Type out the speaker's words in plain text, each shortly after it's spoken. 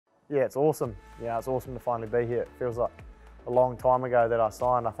Yeah, it's awesome. Yeah, it's awesome to finally be here. It feels like a long time ago that I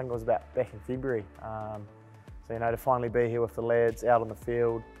signed. I think it was about back in February. So, you know, to finally be here with the lads out on the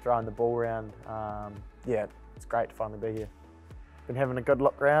field, throwing the ball around, yeah, it's great to finally be here. Been having a good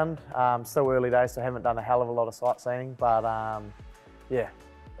look around. Still early days, so I haven't done a hell of a lot of sightseeing, but yeah,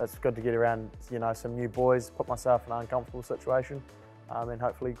 it's good to get around, you know, some new boys, put myself in an uncomfortable situation, and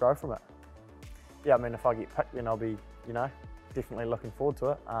hopefully grow from it. Yeah, I mean, if I get picked, then I'll be, you know, definitely looking forward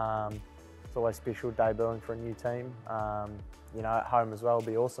to it. It's always special debuting for a new team. You know, at home as well will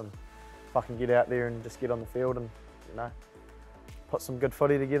be awesome. If I can get out there and just get on the field and, you know, put some good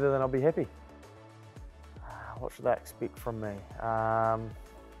footy together, then I'll be happy. What should they expect from me?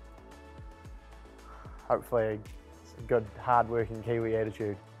 Hopefully a good, hard-working Kiwi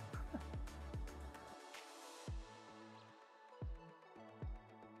attitude.